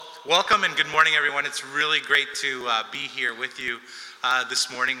Welcome and good morning, everyone. It's really great to be here with you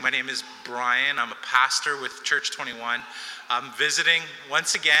this morning. My name is Brian. I'm a pastor with Church 21. I'm visiting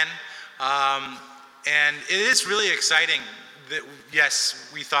once again, and it is really exciting. Yes,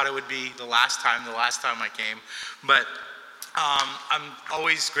 we thought it would be the last time I came, but I'm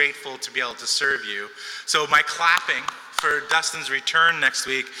always grateful to be able to serve you. So my clapping for Dustin's return next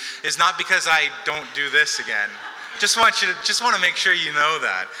week is not because I don't do this again. Just want to make sure you know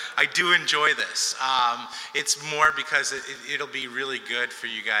that I do enjoy this. It's more because it'll be really good for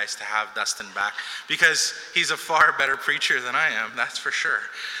you guys to have Dustin back, because he's a far better preacher than I am. That's for sure.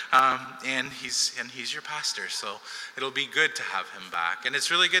 And he's your pastor, so it'll be good to have him back. And it's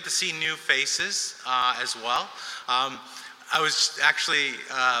really good to see new faces as well. I was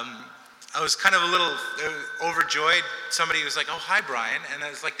kind of a little overjoyed. Somebody was like, "Oh, hi, Brian," and I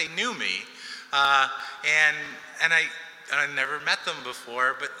was like, they knew me. And I never met them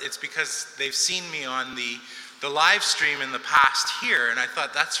before, but it's because they've seen me on the live stream in the past here, and I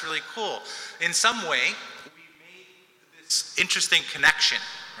thought that's really cool. In some way, we made this interesting connection,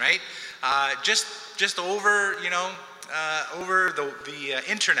 right? Just over, over the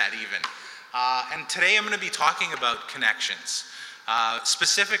internet even. And today I'm going to be talking about connections.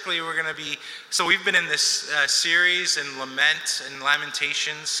 Specifically, we've been in this series in Lament and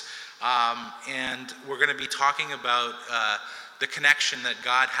Lamentations. And we're going to be talking about the connection that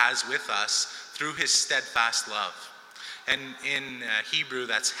God has with us through his steadfast love. And in Hebrew,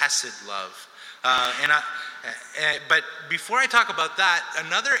 that's Hesed love. But before I talk about that,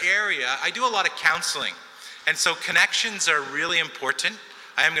 another area, I do a lot of counseling. And so connections are really important.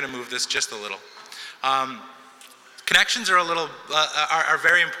 I am going to move this just a little. Connections are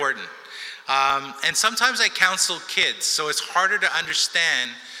very important. And sometimes I counsel kids, so it's harder to understand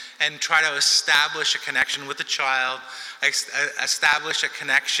and try to establish a connection with a child, establish a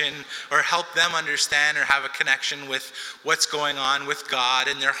connection, or help them understand or have a connection with what's going on with God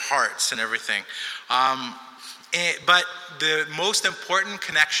in their hearts and everything. But the most important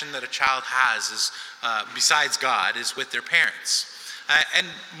connection that a child has is, besides God, is with their parents. And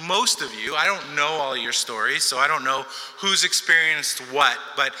most of you, I don't know all your stories, so I don't know who's experienced what,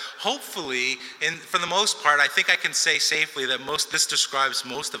 but hopefully, for the most part, I think I can say safely that this describes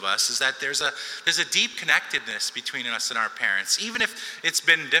most of us, is that there's a deep connectedness between us and our parents, even if it's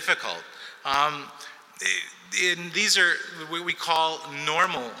been difficult. These are what we call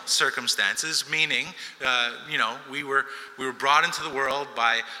normal circumstances, meaning, we were brought into the world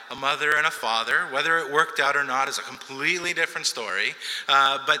by a mother and a father. Whether it worked out or not is a completely different story.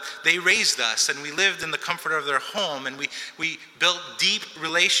 But they raised us, and we lived in the comfort of their home, and we built deep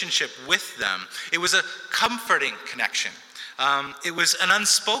relationship with them. It was a comforting connection. It was an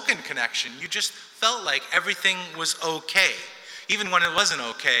unspoken connection. You just felt like everything was okay. Even when it wasn't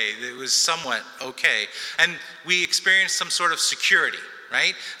okay, it was somewhat okay. And we experienced some sort of security,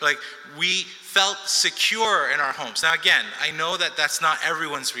 right? Like, we felt secure in our homes. Now, again, I know that that's not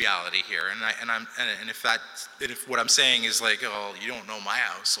everyone's reality here. And if what I'm saying is like, "Oh, you don't know my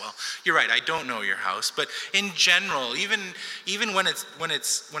house," well, you're right, I don't know your house. But in general, even when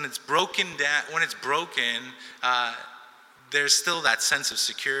it's broken, there's still that sense of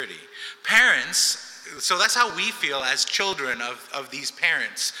security. Parents. So that's how we feel as children of these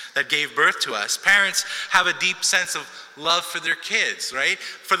parents that gave birth to us. Parents have a deep sense of love for their kids, right?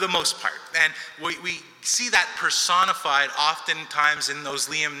 For the most part. And we see that personified oftentimes in those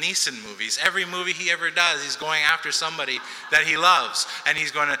Liam Neeson movies. Every movie he ever does, he's going after somebody that he loves, and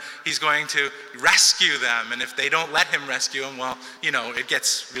he's going to rescue them. And if they don't let him rescue him, well, it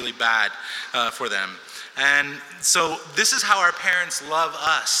gets really bad for them. And so this is how our parents love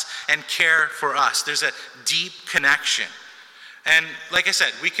us and care for us. There's a deep connection. And like I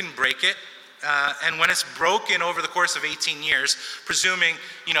said, we can break it. And when it's broken over the course of 18 years, presuming,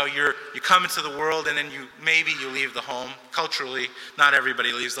 you come into the world and then maybe you leave the home. Culturally, not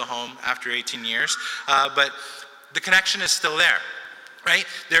everybody leaves the home after 18 years. But the connection is still there, right?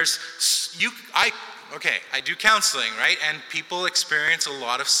 I do counseling, right? And people experience a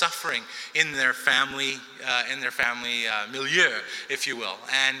lot of suffering in their family milieu, if you will.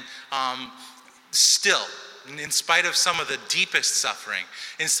 And still, in spite of some of the deepest suffering,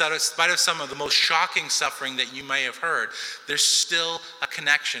 in spite of some of the most shocking suffering that you may have heard, there's still a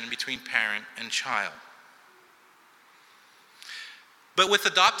connection between parent and child. But with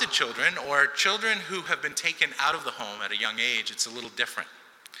adopted children, or children who have been taken out of the home at a young age, it's a little different.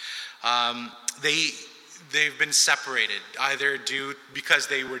 They've been separated, either because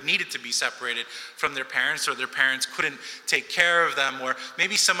they were needed to be separated from their parents, or their parents couldn't take care of them, or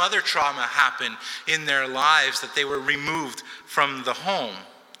maybe some other trauma happened in their lives that they were removed from the home.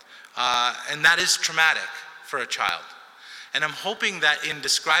 And that is traumatic for a child. And I'm hoping that in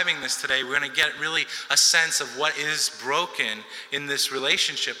describing this today, we're going to get really a sense of what is broken in this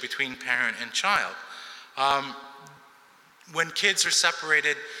relationship between parent and child. When kids are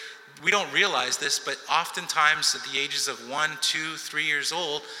separated, we don't realize this, but oftentimes at the ages of 1, 2, 3 years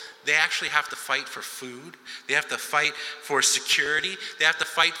old, they actually have to fight for food. They have to fight for security. They have to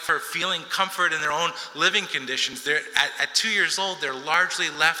fight for feeling comfort in their own living conditions. At 2 years old, they're largely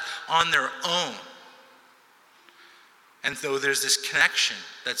left on their own. And so there's this connection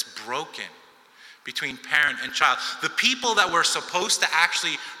that's broken between parent and child. The people that were supposed to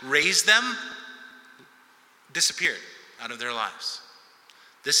actually raise them disappeared out of their lives.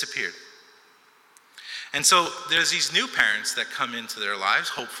 Disappeared. And so there's these new parents that come into their lives,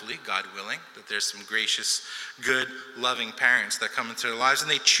 hopefully, God willing, that there's some gracious, good, loving parents that come into their lives,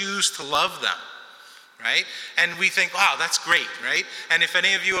 and they choose to love them, right? And we think, wow, that's great, right? And if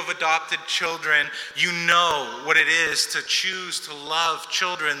any of you have adopted children, you know what it is to choose to love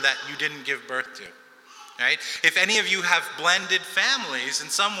children that you didn't give birth to, right? If any of you have blended families, in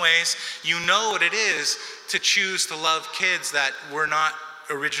some ways, you know what it is to choose to love kids that were not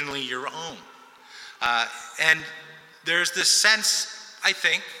originally your own. And there's this sense, I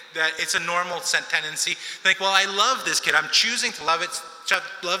think, that it's a normal tendency to think, well, I love this kid. I'm choosing to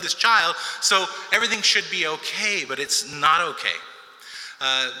love this child, so everything should be okay, but it's not okay.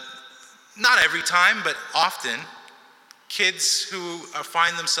 Not every time, but often, kids who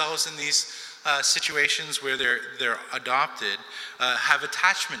find themselves in these situations where they're adopted have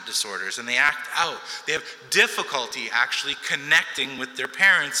attachment disorders, and they act out. They have difficulty actually connecting with their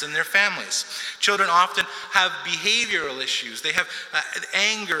parents and their families. Children often have behavioral issues. They have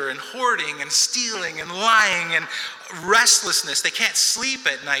anger and hoarding and stealing and lying and restlessness. They can't sleep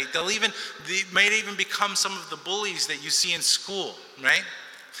at night. They might even become some of the bullies that you see in school, right?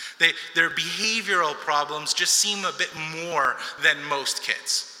 Their behavioral problems just seem a bit more than most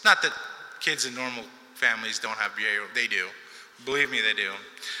kids. Not that kids in normal families don't have behavioral, they do. Believe me, they do.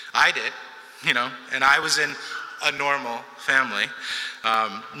 I did, and I was in a normal family.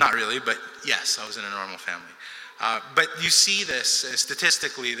 Not really, but yes, I was in a normal family. But you see this,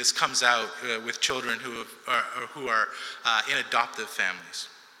 statistically, this comes out with children who are in adoptive families.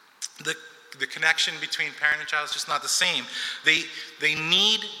 The connection between parent and child is just not the same. They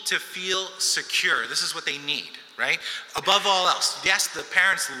need to feel secure. This is what they need, right? Above all else, yes, the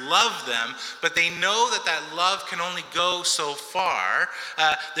parents love them, but they know that love can only go so far.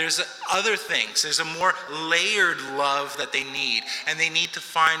 There's other things. There's a more layered love that they need, and they need to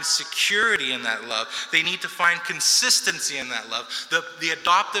find security in that love. They need to find consistency in that love. The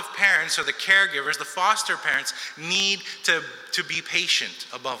adoptive parents or the caregivers, the foster parents, need to be patient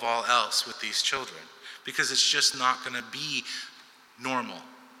above all else with these children, because it's just not going to be normal.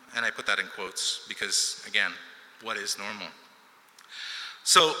 And I put that in quotes because, again, what is normal?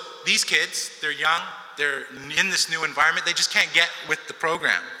 So these kids, they're young, they're in this new environment, they just can't get with the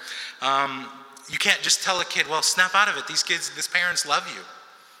program. You can't just tell a kid, well, snap out of it. These parents love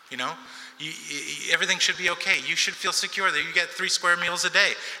you, everything should be okay. You should feel secure that you get 3 square meals a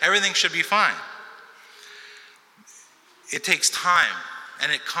day. Everything should be fine. It takes time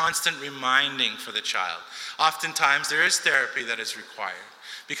and a constant reminding for the child. Oftentimes, there is therapy that is required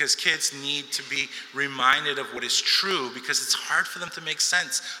because kids need to be reminded of what is true, because it's hard for them to make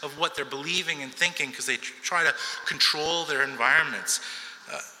sense of what they're believing and thinking because they try to control their environments.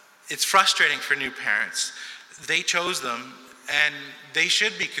 It's frustrating for new parents. They chose them, and they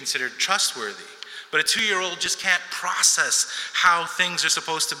should be considered trustworthy. But a 2-year-old just can't process how things are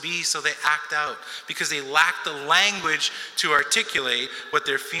supposed to be, so they act out because they lack the language to articulate what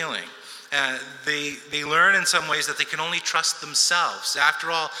they're feeling. They learn in some ways that they can only trust themselves.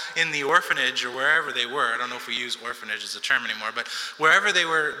 After all, in the orphanage or wherever they were, I don't know if we use orphanage as a term anymore, but wherever they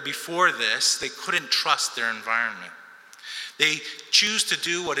were before this, they couldn't trust their environment. They choose to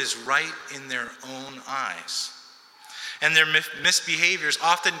do what is right in their own eyes. And their misbehaviors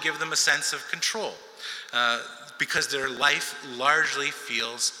often give them a sense of control because their life largely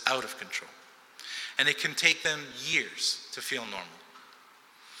feels out of control. And it can take them years to feel normal.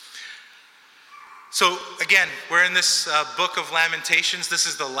 So again, we're in this book of Lamentations. This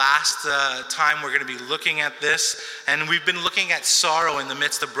is the last time we're going to be looking at this. And we've been looking at sorrow in the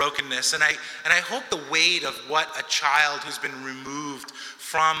midst of brokenness. And I hope the weight of what a child who's been removed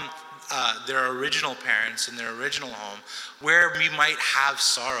from their original parents in their original home, where we might have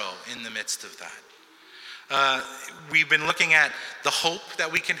sorrow in the midst of that. We've been looking at the hope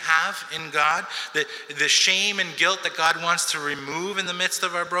that we can have in God, the shame and guilt that God wants to remove in the midst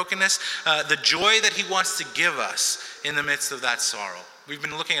of our brokenness, the joy that he wants to give us in the midst of that sorrow. We've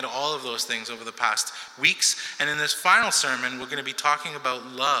been looking at all of those things over the past weeks, and in this final sermon, we're going to be talking about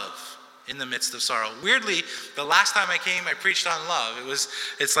love in the midst of sorrow. Weirdly, the last time I came, I preached on love.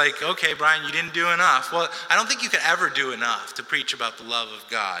 It's like, okay, Brian, you didn't do enough. Well, I don't think you could ever do enough to preach about the love of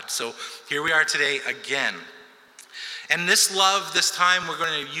God. So here we are today again. And this love, this time, we're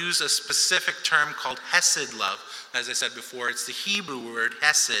going to use a specific term called hesed love. As I said before, it's the Hebrew word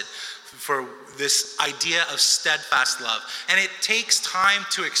hesed for this idea of steadfast love. And it takes time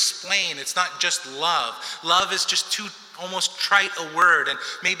to explain. It's not just love. Love is just too almost trite a word and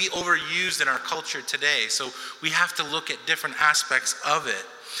maybe overused in our culture today. So we have to look at different aspects of it.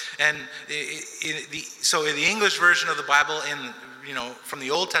 And so in the English version of the Bible, from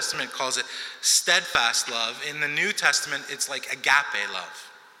the Old Testament, it calls it steadfast love. In the New Testament, it's like agape love.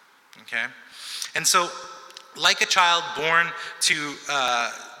 Okay? And so, like a child born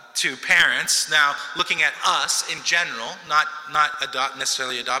to parents, now looking at us in general, not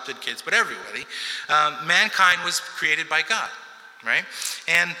necessarily adopted kids, but everybody, mankind was created by God, right?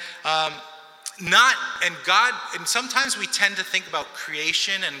 And sometimes we tend to think about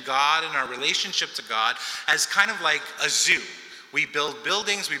creation and God and our relationship to God as kind of like a zoo. We build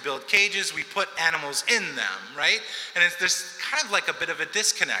buildings, we build cages, we put animals in them, right? And there's kind of like a bit of a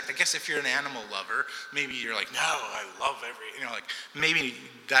disconnect. I guess if you're an animal lover, maybe you're like, no, I love maybe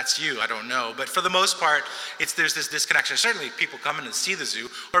that's you, I don't know. But for the most part, there's this disconnection. Certainly people come in to see the zoo,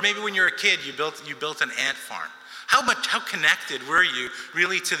 or maybe when you're a kid, you built an ant farm. How connected were you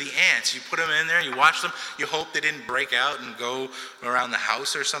really to the ants? You put them in there, you watch them, you hope they didn't break out and go around the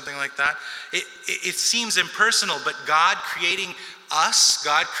house or something like that. It seems impersonal, but God creating us,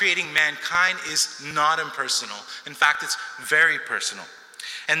 God creating mankind is not impersonal. In fact, it's very personal.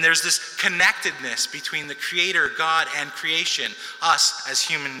 And there's this connectedness between the Creator, God, and creation, us as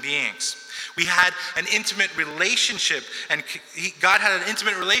human beings. We had an intimate relationship, and God had an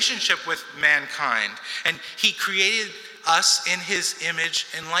intimate relationship with mankind, and He created us in His image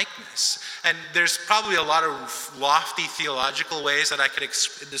and likeness. And there's probably a lot of lofty theological ways that I could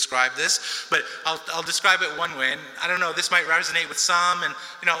describe this, but I'll describe it one way. And I don't know, this might resonate with some, and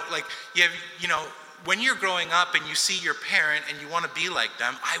when you're growing up and you see your parent and you want to be like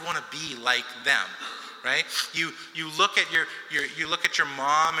them, I want to be like them. Right? You look at your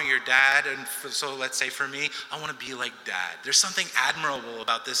mom or your dad, and so let's say for me, I want to be like Dad. There's something admirable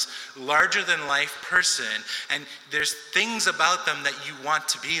about this larger than life person, and there's things about them that you want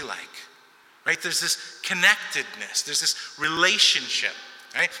to be like. Right? There's this connectedness. There's this relationship.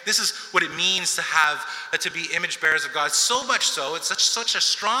 Right? This is what it means to be image bearers of God. So much so, it's such a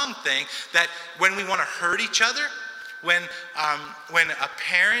strong thing that when we want to hurt each other, when a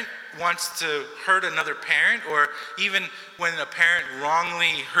parent wants to hurt another parent, or even when a parent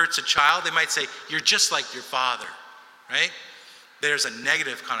wrongly hurts a child, they might say, "You're just like your father," right? There's a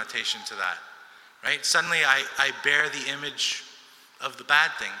negative connotation to that, right? Suddenly I bear the image of the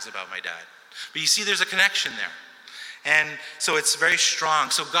bad things about my dad. But you see, there's a connection there. And so it's very strong.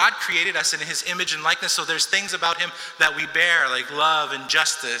 So God created us in His image and likeness, so there's things about Him that we bear, like love and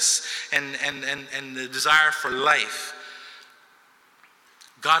justice and the desire for life.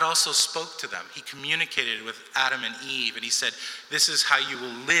 God also spoke to them. He communicated with Adam and Eve, and He said, this is how you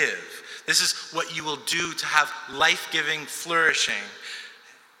will live. This is what you will do to have life-giving flourishing.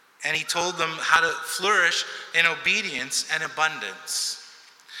 And He told them how to flourish in obedience and abundance.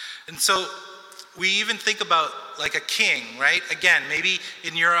 And so we even think about like a king, right? Again, maybe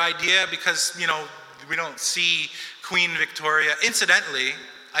in your idea, because, we don't see Queen Victoria. Incidentally,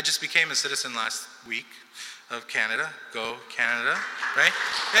 I just became a citizen last week of Canada. Go Canada, right?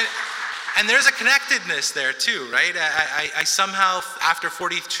 And there's a connectedness there too, right? I somehow, after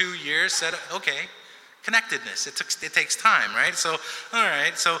 42 years, said, okay, connectedness. It takes time, right? So, all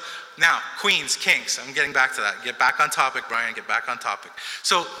right. So now, queens, kings. I'm getting back to that. Get back on topic, Brian. Get back on topic.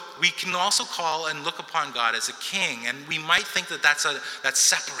 So we can also call and look upon God as a king, and we might think that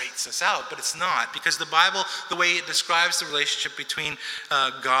separates us out, but it's not, because the Bible, the way it describes the relationship between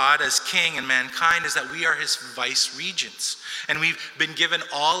God as king and mankind, is that we are His vice regents, and we've been given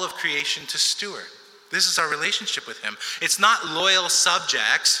all of creation to steward. This is our relationship with Him. It's not loyal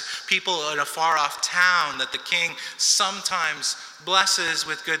subjects, people in a far-off town that the king sometimes blesses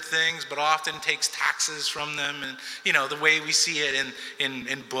with good things, but often takes taxes from them, and the way we see it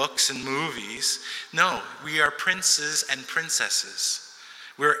in books and movies. No, we are princes and princesses.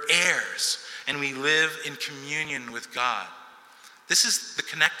 We're heirs, and we live in communion with God. This is the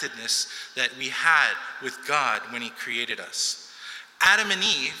connectedness that we had with God when He created us. Adam and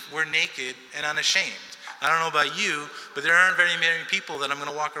Eve were naked and unashamed. I don't know about you, but there aren't very many people that I'm going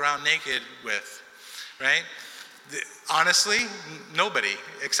to walk around naked with, right? Honestly, nobody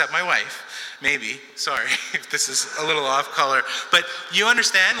except my wife. Maybe. Sorry if this is a little off color. But you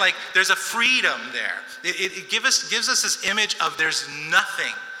understand, like, there's a freedom there. It gives us this image of there's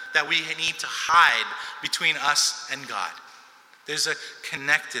nothing that we need to hide between us and God. There's a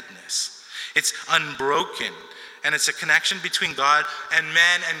connectedness. It's unbroken. And it's a connection between God and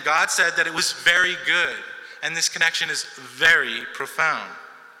man. And God said that it was very good. And this connection is very profound.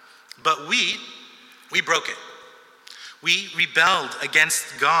 But we broke it. We rebelled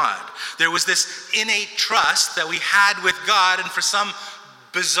against God. There was this innate trust that we had with God, and for some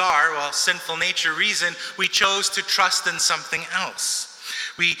bizarre, sinful nature reason, we chose to trust in something else.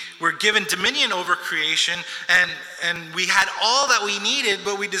 We were given dominion over creation, and we had all that we needed,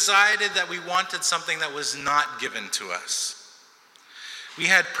 but we decided that we wanted something that was not given to us. We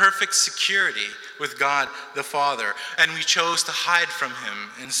had perfect security with God the Father, and we chose to hide from him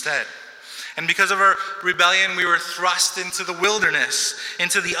instead. And because of our rebellion, we were thrust into the wilderness,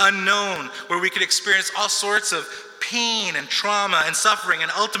 into the unknown, where we could experience all sorts of pain and trauma and suffering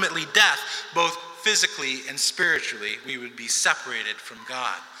and ultimately death, both physically and spiritually. We would be separated from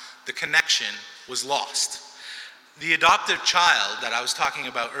God. The connection was lost. The adoptive child that I was talking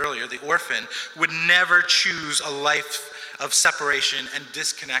about earlier, the orphan, would never choose a life of separation and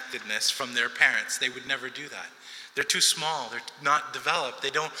disconnectedness from their parents. They would never do that. They're too small. They're not developed. They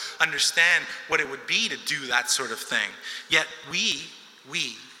don't understand what it would be to do that sort of thing. Yet we,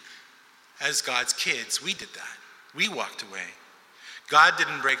 as God's kids, we did that. We walked away. God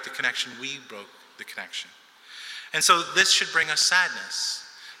didn't break the connection. We broke the connection. And so this should bring us sadness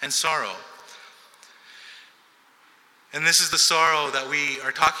and sorrow. And this is the sorrow that we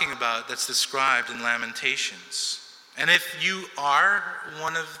are talking about that's described in Lamentations. And if you are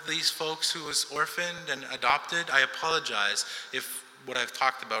one of these folks who was orphaned and adopted, I apologize if what I've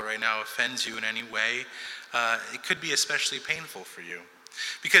talked about right now offends you in any way. It could be especially painful for you,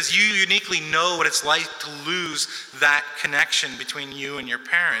 because you uniquely know what it's like to lose that connection between you and your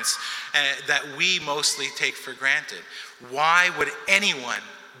parents that we mostly take for granted. Why would anyone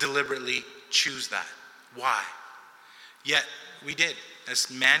deliberately choose that? Why? Yet we did.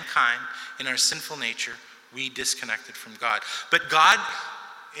 As mankind, in our sinful nature, we disconnected from God. But God,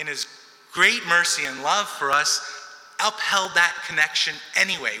 in his great mercy and love for us, upheld that connection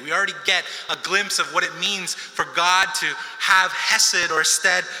anyway. We already get a glimpse of what it means for God to have hesed or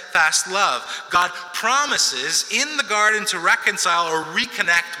steadfast love. God promises in the garden to reconcile or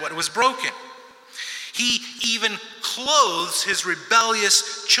reconnect what was broken. He even clothes his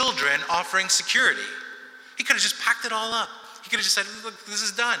rebellious children, offering security. He could have just packed it all up. He could have just said, look, this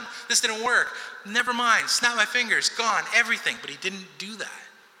is done. This didn't work. Never mind. Snap my fingers. Gone. Everything. But he didn't do that.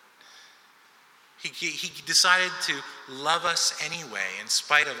 He decided to love us anyway, in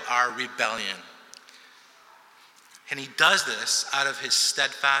spite of our rebellion. And he does this out of his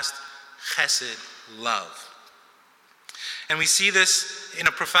steadfast chesed love. And we see this in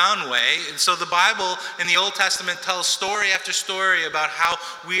a profound way. And so the Bible in the Old Testament tells story after story about how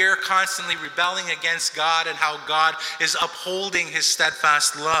we are constantly rebelling against God and how God is upholding his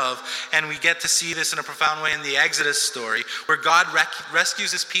steadfast love. And we get to see this in a profound way in the Exodus story, where God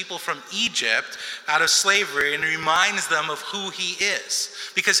rescues his people from Egypt out of slavery and reminds them of who he is.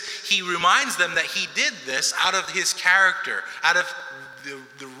 Because he reminds them that he did this out of his character, out of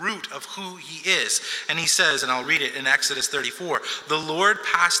the root of who he is. And he says, and I'll read it in Exodus 34, the Lord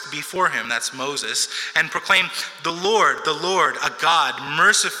passed before him, that's Moses, and proclaimed, the Lord, a God,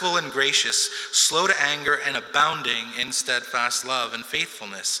 merciful and gracious, slow to anger and abounding in steadfast love and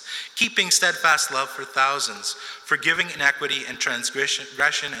faithfulness, keeping steadfast love for thousands, forgiving iniquity and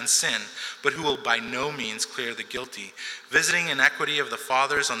transgression and sin, but who will by no means clear the guilty, visiting iniquity of the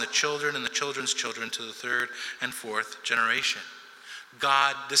fathers on the children and the children's children to the third and fourth generation.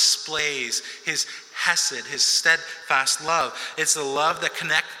 God displays his hesed, his steadfast love. It's the love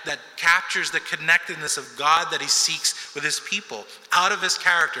that captures the connectedness of God that he seeks with his people. Out of his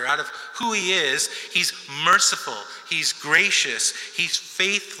character, out of who he is, he's merciful, he's gracious, he's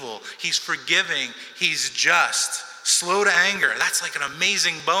faithful, he's forgiving, he's just. Slow to anger. That's like an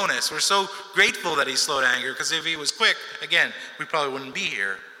amazing bonus. We're so grateful that he's slow to anger, because if he was quick, again, we probably wouldn't be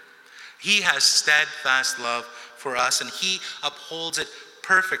here. He has steadfast love for us, and he upholds it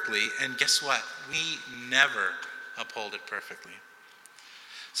perfectly. And guess what? We never uphold it perfectly.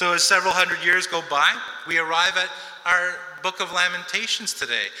 So as several hundred years go by, we arrive at our book of Lamentations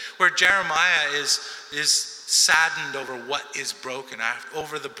today, where Jeremiah is saddened over what is broken,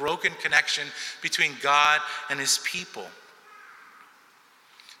 over the broken connection between God and his people.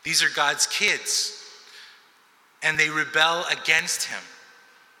 These are God's kids, and they rebel against him.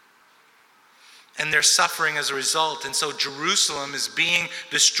 and they're suffering as a result. And so Jerusalem is being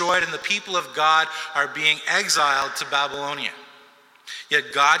destroyed, and the people of God are being exiled to Babylonia.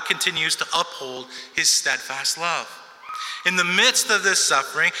 Yet God continues to uphold his steadfast love. In the midst of this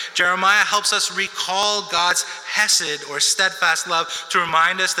suffering, Jeremiah helps us recall God's hesed or steadfast love to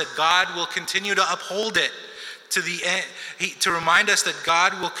remind us that God will continue to uphold it to the end, to remind us that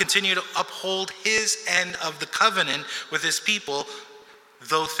God will continue to uphold his end of the covenant with his people,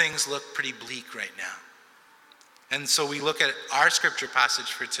 though things look pretty bleak right now. And so we look at our scripture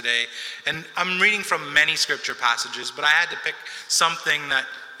passage for today, and I'm reading from many scripture passages, but I had to pick something that,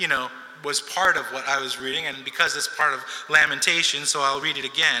 was part of what I was reading, and because it's part of Lamentations, so I'll read it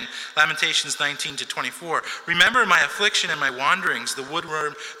again. Lamentations 19-24. Remember my affliction and my wanderings, the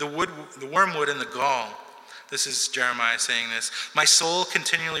wormwood and the gall. This is Jeremiah saying this. My soul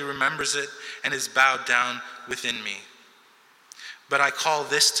continually remembers it and is bowed down within me. But I call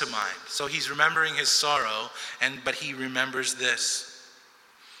this to mind. So he's remembering his sorrow, but he remembers this.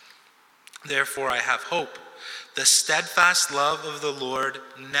 Therefore I have hope. The steadfast love of the Lord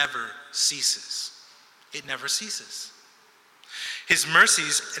never ceases. It never ceases. His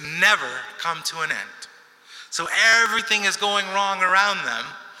mercies never come to an end. So everything is going wrong around them,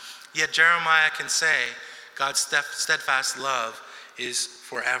 yet Jeremiah can say God's steadfast love is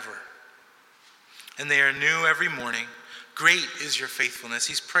forever. And they are new every morning. Great is your faithfulness.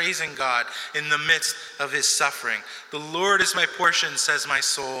 He's praising God in the midst of his suffering. The Lord is my portion, says my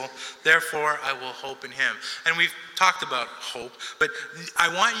soul. Therefore, I will hope in him. And we've talked about hope, but I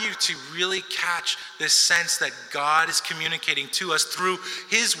want you to really catch this sense that God is communicating to us through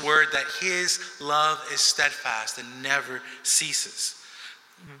his word that his love is steadfast and never ceases.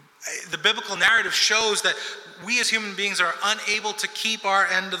 The biblical narrative shows that we as human beings are unable to keep our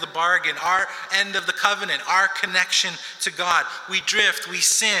end of the bargain, our end of the covenant, our connection to God. We drift, we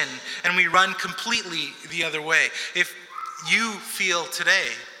sin, and we run completely the other way. If you feel today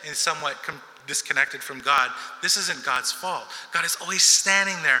is somewhat disconnected from God, this isn't God's fault. God is always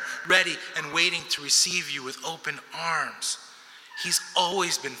standing there, ready and waiting to receive you with open arms. He's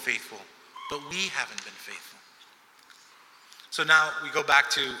always been faithful, but we haven't been faithful. So now we go back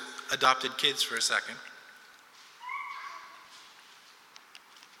to adopted kids for a second.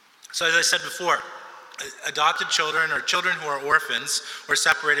 So as I said before, adopted children or children who are orphans or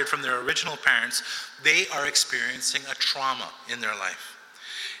separated from their original parents, they are experiencing a trauma in their life.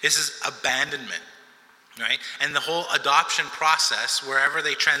 This is abandonment, right? And the whole adoption process, wherever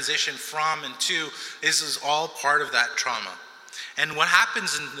they transition from and to, this is all part of that trauma. And what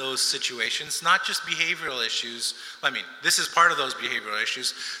happens in those situations, not just behavioral issues, this is part of those behavioral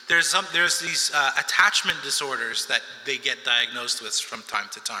issues. There's these attachment disorders that they get diagnosed with from time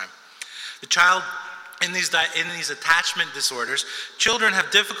to time. The child in these attachment disorders, children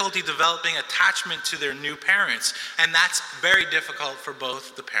have difficulty developing attachment to their new parents, and that's very difficult for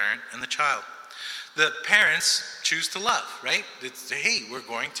both the parent and the child. The parents choose to love, right? It's, hey, we're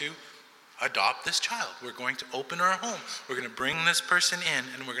going to adopt this child. We're going to open our home. We're going to bring this person in,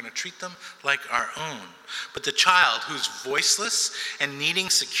 and we're going to treat them like our own. But the child who's voiceless and needing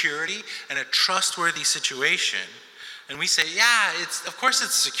security and a trustworthy situation, and we say, yeah, of course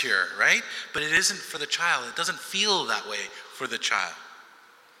it's secure, right? But it isn't for the child. It doesn't feel that way for the child.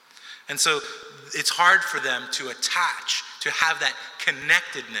 And so it's hard for them to attach, to have that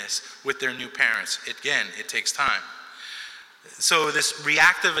connectedness with their new parents. Again, it takes time. So this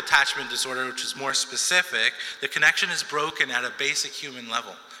reactive attachment disorder, which is more specific, the connection is broken at a basic human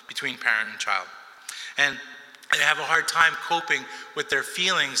level between parent and child. And they have a hard time coping with their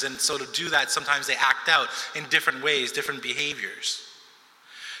feelings, and so to do that, sometimes they act out in different ways, different behaviors.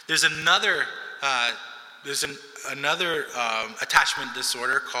 There's another attachment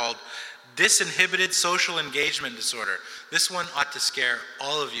disorder called disinhibited social engagement disorder. This one ought to scare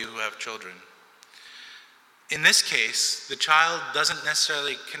all of you who have children. In this case, the child doesn't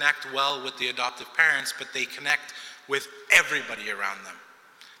necessarily connect well with the adoptive parents, but they connect with everybody around them.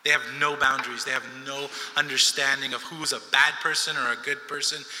 They have no boundaries. They have no understanding of who's a bad person or a good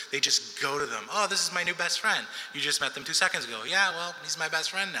person. They just go to them. Oh, this is my new best friend. You just met them 2 seconds ago. Yeah, well, he's my best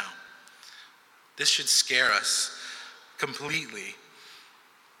friend now. This should scare us completely.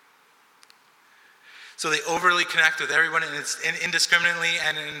 So they overly connect with everyone, and it's indiscriminately,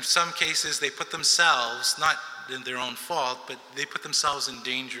 and in some cases they put themselves, not in their own fault, but they put themselves in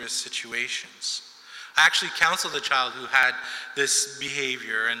dangerous situations. I actually counseled a child who had this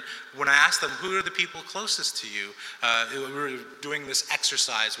behavior, and when I asked them, who are the people closest to you? We were doing this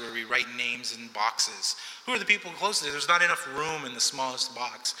exercise where we write names in boxes. Who are the people closest to you? There's not enough room in the smallest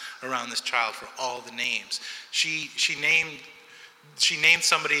box around this child for all the names. She named she named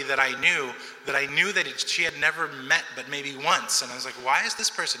somebody that I knew that she had never met but maybe once. And I was like, why is this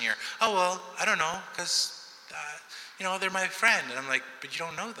person here? Oh, well, I don't know, because, they're my friend. And I'm like, but you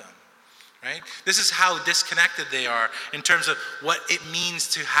don't know them, right? This is how disconnected they are in terms of what it means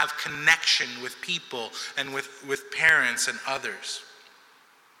to have connection with people and with parents and others.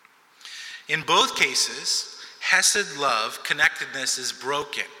 In both cases, Hesed love, connectedness, is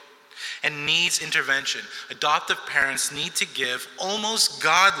broken and needs intervention. Adoptive parents need to give almost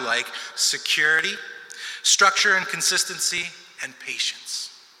godlike security, structure and consistency, and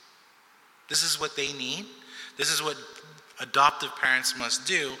patience. This is what they need. This is what adoptive parents must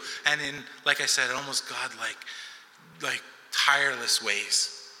do, and in, like I said, almost godlike, like tireless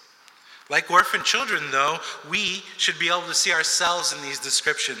ways. Like orphan children, though, we should be able to see ourselves in these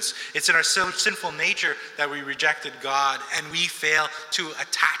descriptions. It's in our sinful nature that we rejected God and we fail to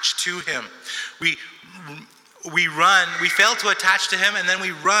attach to him. We fail to attach to him, and then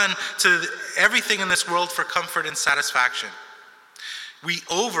we run to everything in this world for comfort and satisfaction. We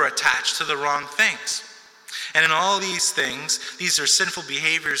over-attach to the wrong things. And in all these things, these are sinful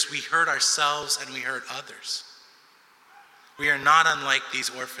behaviors, we hurt ourselves and we hurt others. We are not unlike these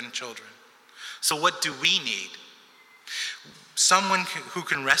orphan children. So what do we need? Someone who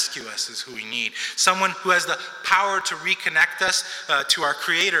can rescue us is who we need. Someone who has the power to reconnect us to our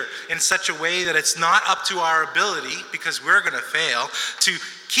Creator in such a way that it's not up to our ability, because we're going to fail, to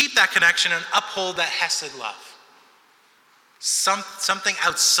keep that connection and uphold that Hesed love. Something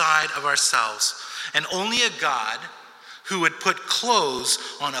outside of ourselves. And only a God who would put clothes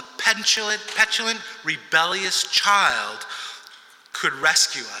on a petulant, rebellious child could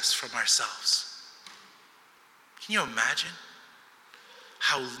rescue us from ourselves. Can you imagine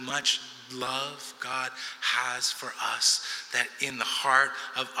how much love God has for us, that in the heart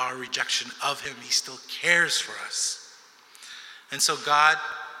of our rejection of him, he still cares for us? And so God,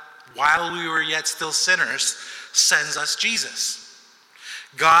 while we were yet still sinners, sends us Jesus.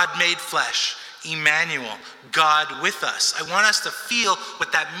 God made flesh, Emmanuel, God with us. I want us to feel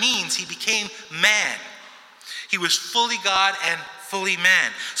what that means. He became man. He was fully God and fully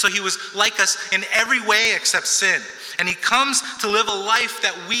man. So he was like us in every way except sin. And he comes to live a life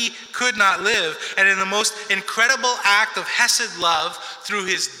that we could not live. And in the most incredible act of Hesed love, through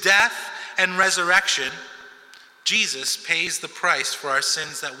his death and resurrection, Jesus pays the price for our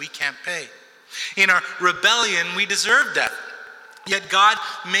sins that we can't pay. In our rebellion, we deserve death. Yet God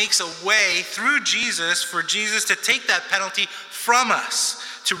makes a way through Jesus for Jesus to take that penalty from us,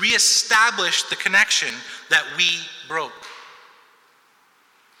 to reestablish the connection that we broke.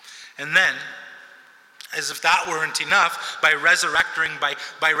 And then, as if that weren't enough, by resurrecting,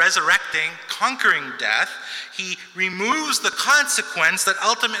 conquering death, he removes the consequence that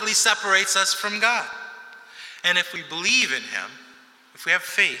ultimately separates us from God. And if we believe in him, if we have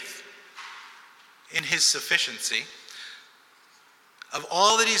faith in his sufficiency, of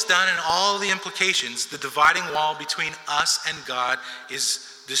all that he's done and all the implications, the dividing wall between us and God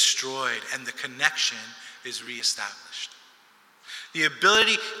is destroyed and the connection is reestablished. The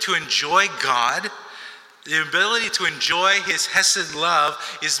ability to enjoy God, the ability to enjoy his Hesed love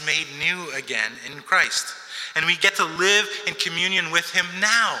is made new again in Christ. And we get to live in communion with him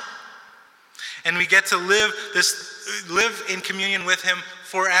now. And we get to live in communion with him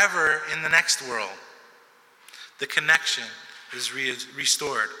forever in the next world. The connection is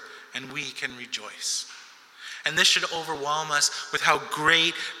restored, and we can rejoice. And this should overwhelm us with how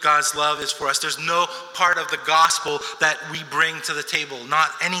great God's love is for us. There's no part of the gospel that we bring to the table,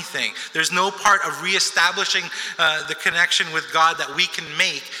 not anything. There's no part of reestablishing the connection with God that we can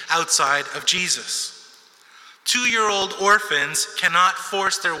make outside of Jesus. 2-year-old orphans cannot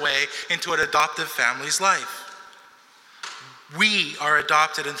force their way into an adoptive family's life. We are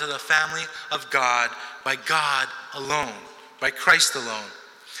adopted into the family of God by God alone, by Christ alone.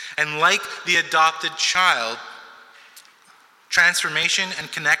 And like the adopted child, transformation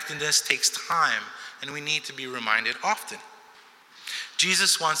and connectedness takes time, and we need to be reminded often.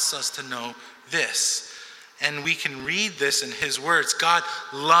 Jesus wants us to know this, and we can read this in his words. God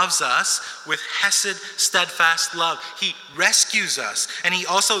loves us with Hesed, steadfast love. He rescues us, and he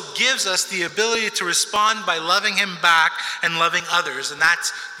also gives us the ability to respond by loving him back and loving others. And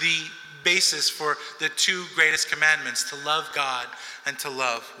that's the basis for the 2 greatest commandments, to love God and to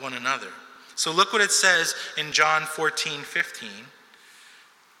love one another. So look what it says in John 14:15.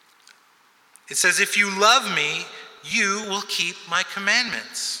 It says, "If you love me, you will keep my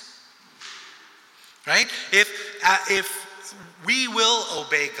commandments." Right? If we will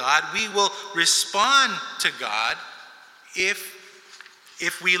obey God, we will respond to God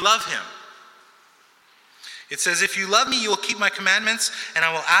if we love him. It says, if you love me, you will keep my commandments, and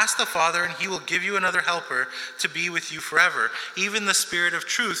I will ask the Father, and he will give you another helper to be with you forever, even the Spirit of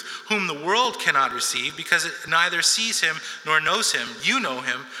truth, whom the world cannot receive, because it neither sees him nor knows him. You know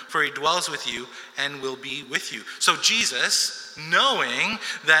him, for he dwells with you and will be with you. So Jesus, knowing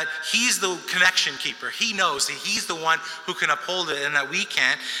that he's the connection keeper, he knows that he's the one who can uphold it and that we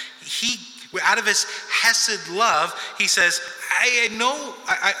can't, he, out of his hesed love, he says, I know,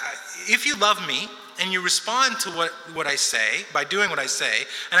 if you love me, and you respond to what I say by doing what I say,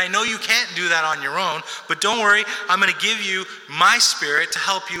 and I know you can't do that on your own, but don't worry, I'm going to give you my Spirit to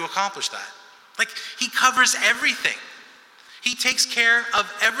help you accomplish that. Like, he covers everything. He takes care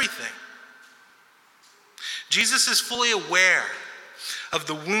of everything. Jesus is fully aware of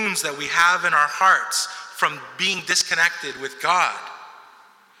the wounds that we have in our hearts from being disconnected with God,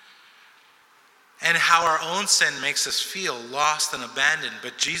 and how our own sin makes us feel lost and abandoned.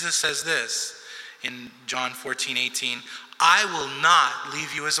 But Jesus says this, in John 14:18, I will not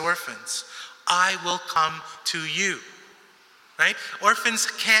leave you as orphans. I will come to you. Right? Orphans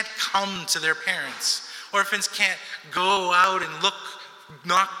can't come to their parents. Orphans can't go out and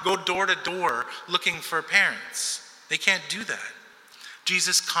go door to door looking for parents. They can't do that.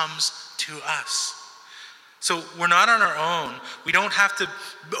 Jesus comes to us. So we're not on our own. We don't have to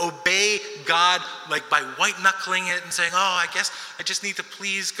obey God like by white knuckling it and saying, I guess I just need to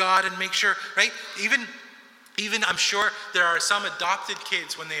please God and make sure, right? Even I'm sure there are some adopted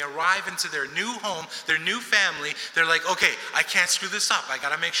kids, when they arrive into their new home, their new family, they're like, okay, I can't screw this up. I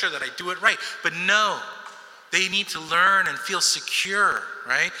got to make sure that I do it right. But no, they need to learn and feel secure,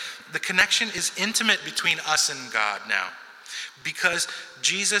 right? The connection is intimate between us and God now, because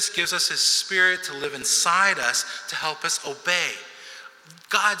Jesus gives us his Spirit to live inside us to help us obey.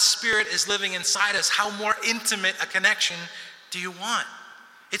 God's Spirit is living inside us. How more intimate a connection do you want?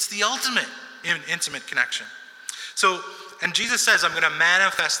 It's the ultimate intimate connection. So, and Jesus says, I'm going to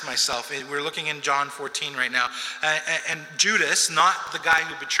manifest myself. We're looking in John 14 right now. And Judas, not the guy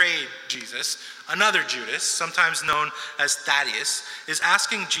who betrayed Jesus, another Judas, sometimes known as Thaddeus, is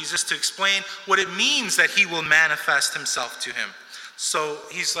asking Jesus to explain what it means that he will manifest himself to him. So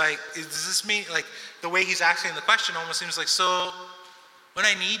he's like, does this mean, like, the way he's asking the question almost seems like, so when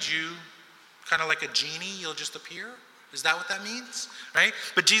I need you, kind of like a genie, you'll just appear? Is that what that means? Right?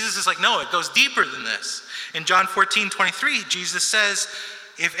 But Jesus is like, no, it goes deeper than this. In John 14:23, Jesus says,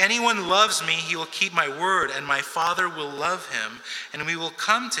 if anyone loves me, he will keep my word, and my Father will love him, and we will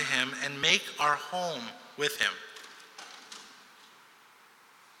come to him and make our home with him.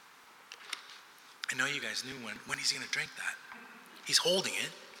 I know you guys knew when he's going to drink that. He's holding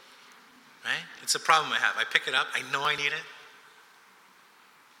it, right? It's a problem I have. I pick it up. I know I need it.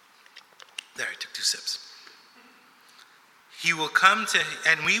 There, I took 2 sips. He will come to,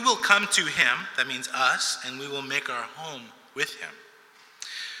 and we will come to him, that means us, and we will make our home with him.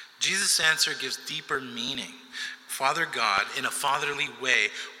 Jesus' answer gives deeper meaning. Father God, in a fatherly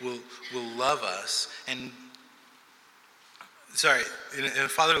way, will love us, and in a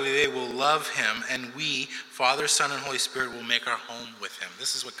fatherly way, will love him, and we, Father, Son, and Holy Spirit, will make our home with him.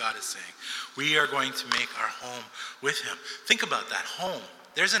 This is what God is saying. We are going to make our home with him. Think about that, home.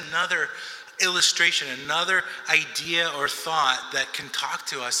 There's another illustration, another idea or thought that can talk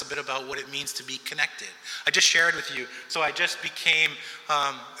to us a bit about what it means to be connected. I just shared with you, so I just became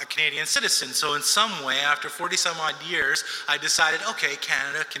a Canadian citizen. So in some way, after 40 some odd years, I decided, okay,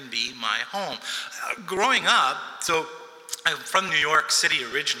 Canada can be my home. Growing up, so I'm from New York City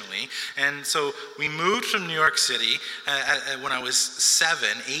originally, and so we moved from New York City when I was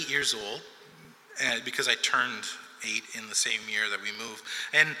 8 years old, because I turned 8 in the same year that we moved.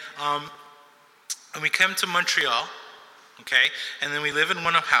 And we came to Montreal, okay? And then we live in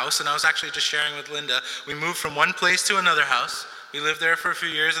one house, and I was actually just sharing with Linda, we moved from one place to another house. We lived there for a few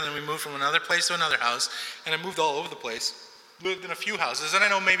years, and then we moved from another place to another house, and I moved all over the place. Lived in a few houses, and I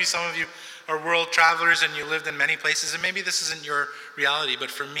know maybe some of you are world travelers and you lived in many places, and maybe this isn't your reality, but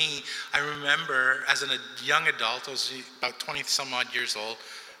for me, I remember as a young adult, I was about 20 some odd years old,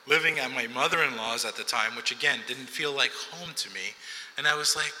 living at my mother-in-law's at the time, which again, didn't feel like home to me, and I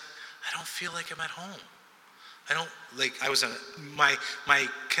was like, I don't feel like I'm at home. My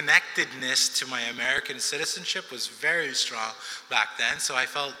connectedness to my American citizenship was very strong back then, so I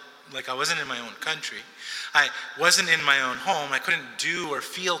felt like I wasn't in my own country. I wasn't in my own home. I couldn't do or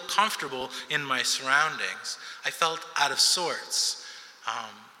feel comfortable in my surroundings. I felt out of sorts.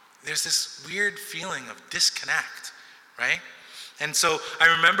 There's this weird feeling of disconnect, right? And so I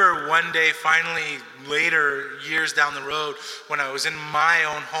remember one day, finally, later, years down the road, when I was in my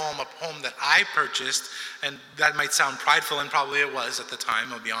own home, a home that I purchased, and that might sound prideful, and probably it was at the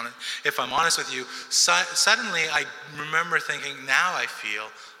time, I'll be honest, if I'm honest with you, suddenly I remember thinking, now I feel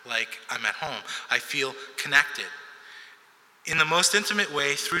like I'm at home. I feel connected. In the most intimate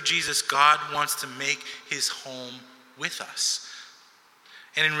way, through Jesus, God wants to make his home with us.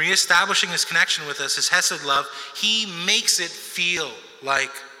 And in reestablishing his connection with us, his Hesed love, he makes it feel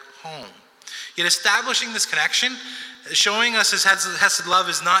like home. Yet establishing this connection, showing us his Hesed love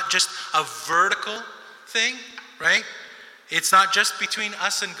is not just a vertical thing, right? It's not just between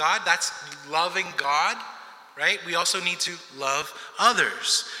us and God. That's loving God, right? We also need to love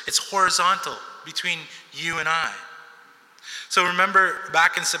others. It's horizontal between you and I. So remember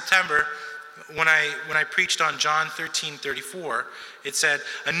back in September, when I preached on John 13:34, it said,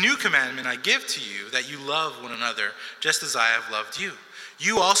 "A new commandment I give to you, that you love one another, just as I have loved you.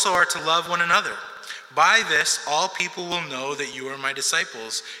 You also are to love one another. By this, all people will know that you are my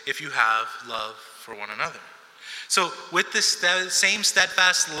disciples, if you have love for one another." So with this same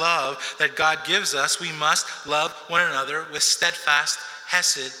steadfast love that God gives us, we must love one another with steadfast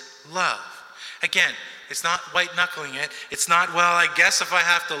Hesed love. Again, it's not white-knuckling it. It's not, well, I guess if I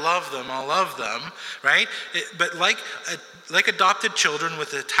have to love them, I'll love them, right? But like adopted children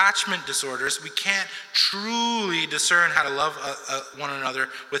with attachment disorders, we can't truly discern how to love one another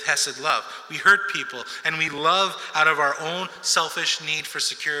with Hesed love. We hurt people, and we love out of our own selfish need for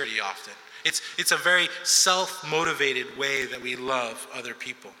security often. It's a very self-motivated way that we love other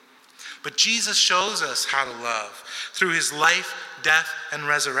people. But Jesus shows us how to love through his life, death, and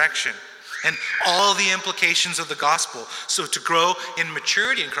resurrection, and all the implications of the gospel. So to grow in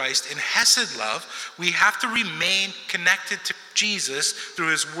maturity in Christ, in Hesed love, we have to remain connected to Jesus through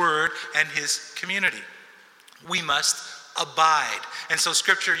his word and his community. We must abide. And so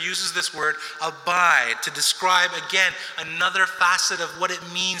scripture uses this word abide to describe, again, another facet of what it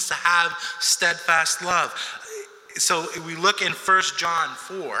means to have steadfast love. So we look in 1 John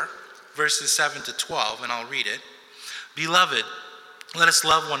 4, verses 7 to 12, and I'll read it. "Beloved, let us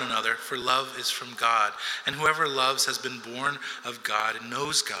love one another, for love is from God. And whoever loves has been born of God and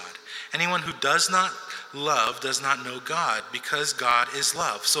knows God. Anyone who does not love does not know God, because God is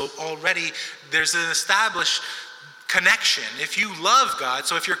love." So already there's an established connection. If you love God,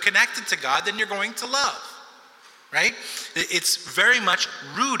 so if you're connected to God, then you're going to love, right? It's very much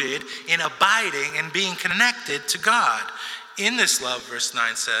rooted in abiding and being connected to God. In this love, verse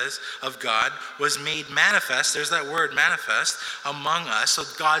 9 says, of God was made manifest, there's that word manifest, among us. So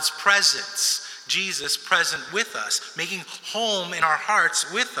God's presence, Jesus present with us, making home in our hearts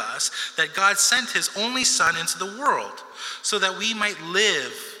with us, that God sent his only Son into the world so that we might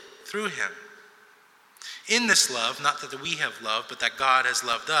live through him. In this love, not that we have loved, but that God has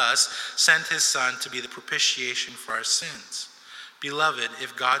loved us, sent his Son to be the propitiation for our sins. Beloved,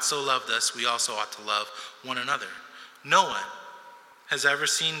 if God so loved us, we also ought to love one another. No one has ever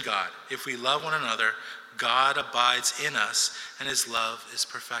seen God. If we love one another, God abides in us, and his love is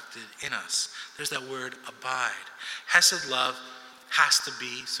perfected in us. There's that word abide. Hesed love has to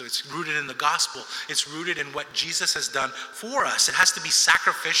be, so it's rooted in the gospel. It's rooted in what Jesus has done for us. It has to be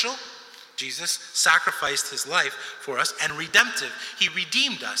sacrificial. Jesus sacrificed his life for us, and redemptive. He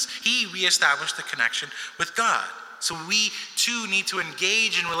redeemed us. He reestablished the connection with God. So we too need to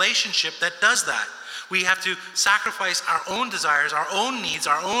engage in relationship that does that. We have to sacrifice our own desires, our own needs,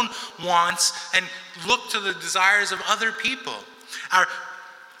 our own wants, and look to the desires of other people. Our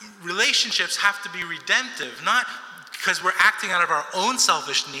relationships have to be redemptive, not because we're acting out of our own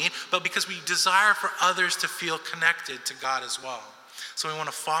selfish need, but because we desire for others to feel connected to God as well. So we want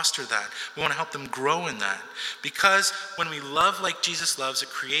to foster that. We want to help them grow in that. Because when we love like Jesus loves, it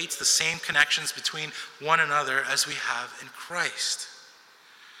creates the same connections between one another as we have in Christ.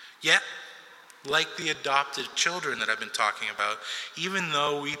 Yet, like the adopted children that I've been talking about, even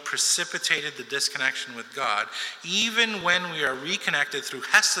though we precipitated the disconnection with God, even when we are reconnected through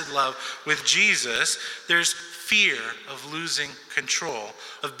Hesed love with Jesus, there's fear of losing control,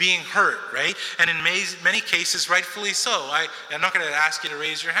 of being hurt, right? And in many cases, rightfully so. I'm not going to ask you to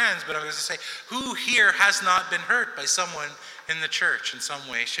raise your hands, but I'm going to say, who here has not been hurt by someone in the church in some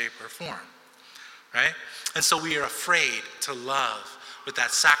way, shape, or form, right? And so we are afraid to love with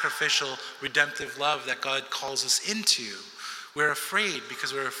that sacrificial, redemptive love that God calls us into. We're afraid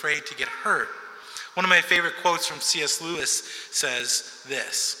because we're afraid to get hurt. One of my favorite quotes from C.S. Lewis says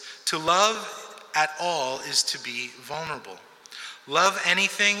this: "To love at all is to be vulnerable. Love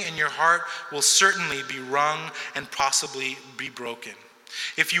anything and your heart will certainly be wrung and possibly be broken.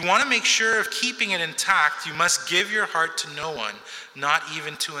 If you want to make sure of keeping it intact, you must give your heart to no one, not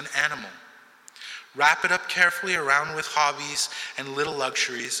even to an animal. Wrap it up carefully around with hobbies and little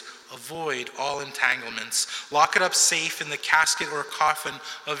luxuries. Avoid all entanglements. Lock it up safe in the casket or coffin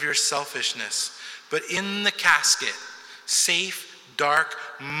of your selfishness. But in the casket, safe, dark,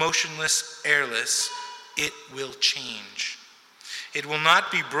 motionless, airless, it will change. It will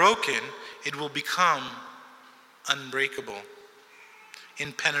not be broken. It will become unbreakable,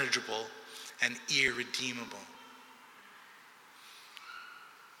 impenetrable, and irredeemable.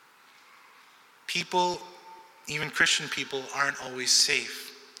 People, even Christian people, aren't always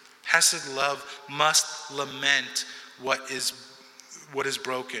safe. Hesed love must lament what is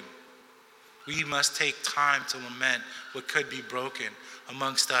broken. We must take time to lament what could be broken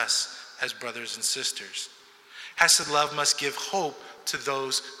amongst us as brothers and sisters. Hesed love must give hope to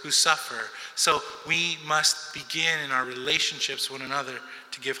those who suffer. So we must begin in our relationships with one another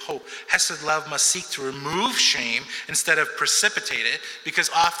to give hope. Hesed love must seek to remove shame instead of precipitate it, because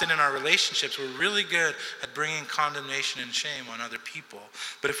often in our relationships we're really good at bringing condemnation and shame on other people.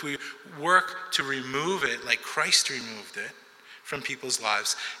 But if we work to remove it like Christ removed it from people's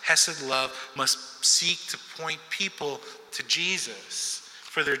lives, Hesed love must seek to point people to Jesus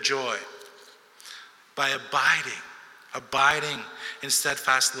for their joy by abiding in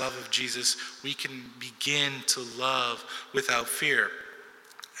steadfast love of Jesus. We can begin to love without fear.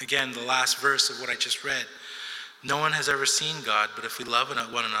 Again, the last verse of what I just read. No one has ever seen God, but if we love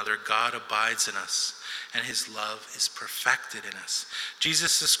one another, God abides in us, and his love is perfected in us.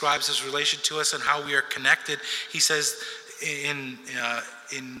 Jesus describes his relation to us and how we are connected. He says in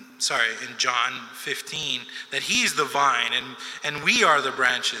John 15 that he's the vine and we are the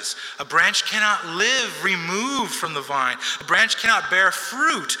branches. A branch cannot live removed from the vine. A branch cannot bear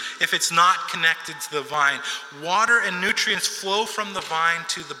fruit if it's not connected to the vine. Water and nutrients flow from the vine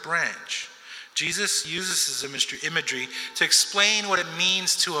to the branch. Jesus uses this imagery to explain what it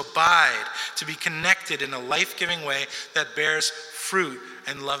means to abide, to be connected in a life-giving way that bears fruit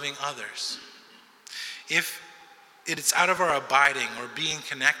and loving others. If it's out of our abiding or being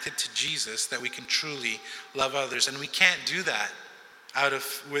connected to Jesus that we can truly love others. And we can't do that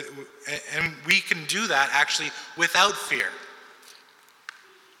and we can do that actually without fear.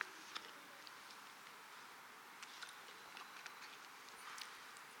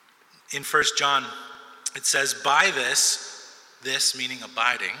 In 1 John, it says, by this meaning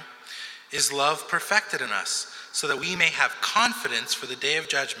abiding, is love perfected in us, so that we may have confidence for the day of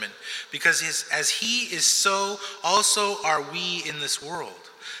judgment, because as he is, so also are we in this world.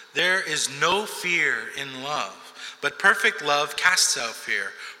 There is no fear in love, but perfect love casts out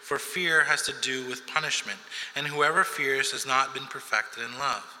fear, for fear has to do with punishment, and whoever fears has not been perfected in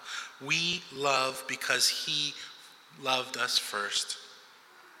love. We love because he loved us first.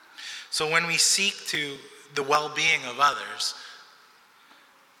 So when we seek to the well-being of others,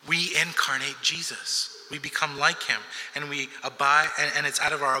 we incarnate Jesus. We become like him, and we abide, and it's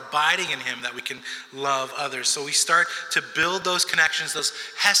out of our abiding in him that we can love others. So we start to build those connections, those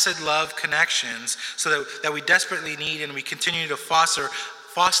Hesed love connections, so that we desperately need, and we continue to foster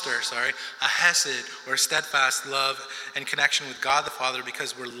a Hesed or steadfast love and connection with God the Father,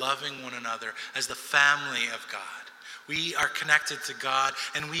 because we're loving one another as the family of God. We are connected to God,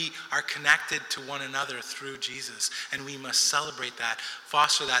 and we are connected to one another through Jesus. And we must celebrate that,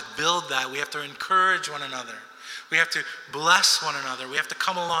 foster that, build that. We have to encourage one another. We have to bless one another. We have to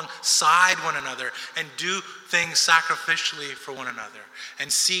come alongside one another and do things sacrificially for one another and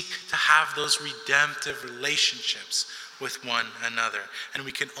seek to have those redemptive relationships with one another. And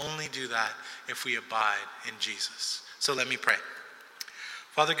we can only do that if we abide in Jesus. So let me pray.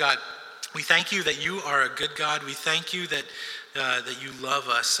 Father God, we thank you that you are a good God. We thank you that you love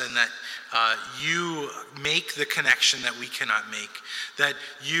us, and that you make the connection that we cannot make. That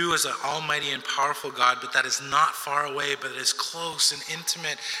you as an almighty and powerful God, but that is not far away, but is close and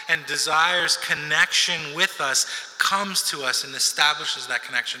intimate and desires connection with us, comes to us and establishes that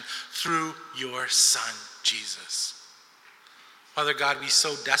connection through your Son, Jesus. Father God, we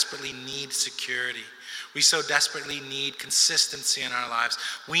so desperately need security. We so desperately need consistency in our lives.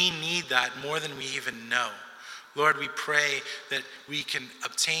 We need that more than we even know. Lord, we pray that we can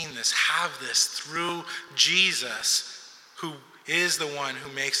obtain this, have this through Jesus, who is the one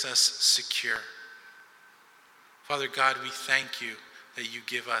who makes us secure. Father God, we thank you that you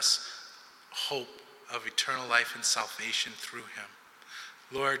give us hope of eternal life and salvation through him.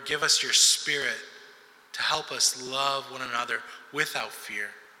 Lord, give us your Spirit to help us love one another without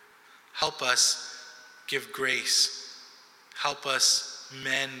fear. Help us give grace. Help us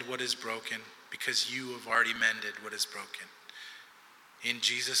mend what is broken, because you have already mended what is broken. In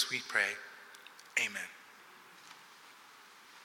Jesus we pray. Amen.